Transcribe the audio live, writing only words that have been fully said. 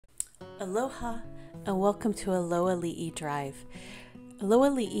Aloha and welcome to Aloha Li'i Drive. Aloha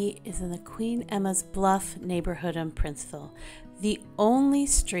Li'i is in the Queen Emma's Bluff neighborhood in Princeville, the only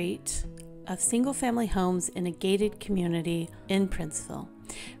street of single-family homes in a gated community in Princeville.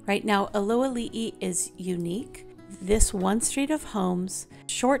 Right now, Aloha Li'i is unique. This one street of homes,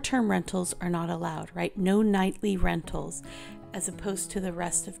 short-term rentals are not allowed, right? No nightly rentals, as opposed to the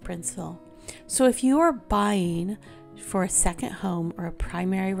rest of Princeville. So if you are buying for a second home or a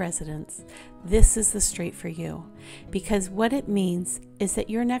primary residence, this is the street for you, because what it means is that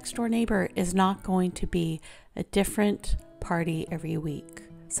your next door neighbor is not going to be a different party every week.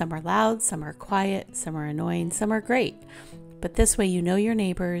 Some are loud, some are quiet, some are annoying, some are great. But this way you know your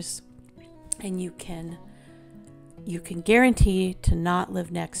neighbors and you can guarantee to not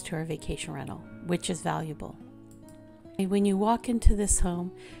live next to our vacation rental, which is valuable. When you walk into this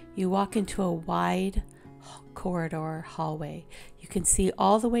home, you walk into a wide corridor hallway. You can see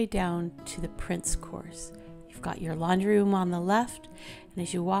all the way down to the Prince course. You've got your laundry room on the left, and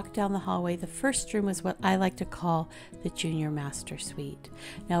as you walk down the hallway, the first room is what I like to call the junior master suite.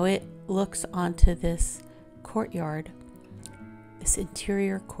 Now it looks onto this courtyard, this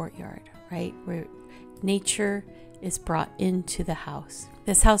interior courtyard, right, where nature is brought into the house.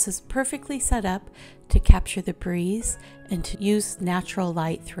 This house is perfectly set up to capture the breeze and to use natural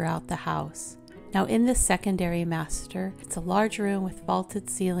light throughout the house. Now in this secondary master, it's a large room with vaulted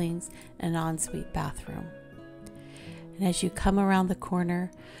ceilings and an ensuite bathroom. And as you come around the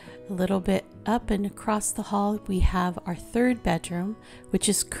corner, a little bit up and across the hall, we have our third bedroom, which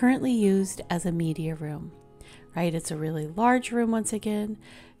is currently used as a media room, right? It's a really large room once again.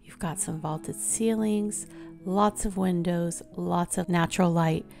 You've got some vaulted ceilings, lots of windows, lots of natural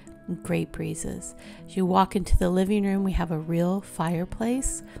light, and great breezes. As you walk into the living room, we have a real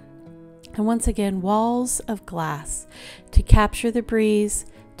fireplace. And once again, walls of glass to capture the breeze,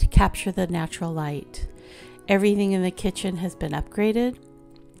 to capture the natural light. Everything in the kitchen has been upgraded,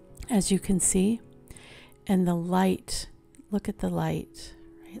 as you can see. And the light, look at the light,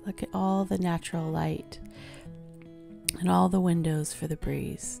 right? Look at all the natural light and all the windows for the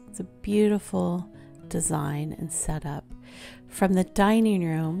breeze. It's a beautiful design and setup. From the dining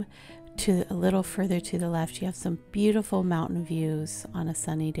room to a little further to the left, you have some beautiful mountain views on a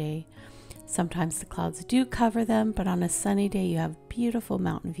sunny day. Sometimes the clouds do cover them, but on a sunny day you have beautiful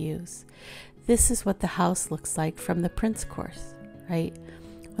mountain views. This is what the house looks like from the Prince course, right?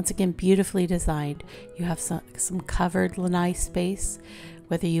 Once again, beautifully designed. You have some covered lanai space.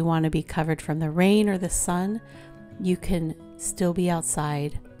 Whether you want to be covered from the rain or the sun, you can still be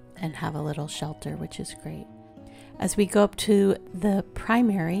outside and have a little shelter, which is great. As we go up to the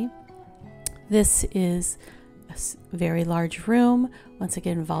primary, this is a very large room, once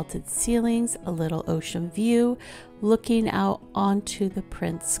again vaulted ceilings, a little ocean view looking out onto the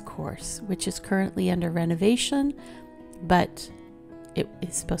Prince course, which is currently under renovation, but it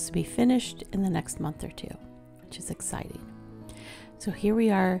is supposed to be finished in the next month or two, which is exciting. So here we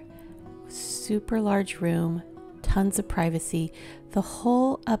are, super large room, tons of privacy. The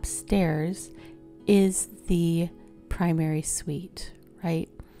whole upstairs is the primary suite, right?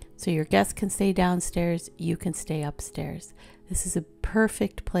 So your guests can stay downstairs, you can stay upstairs. This is a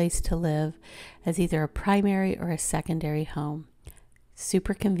perfect place to live as either a primary or a secondary home.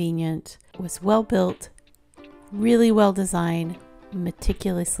 Super convenient, was well built, really well designed,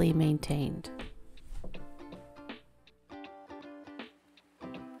 meticulously maintained.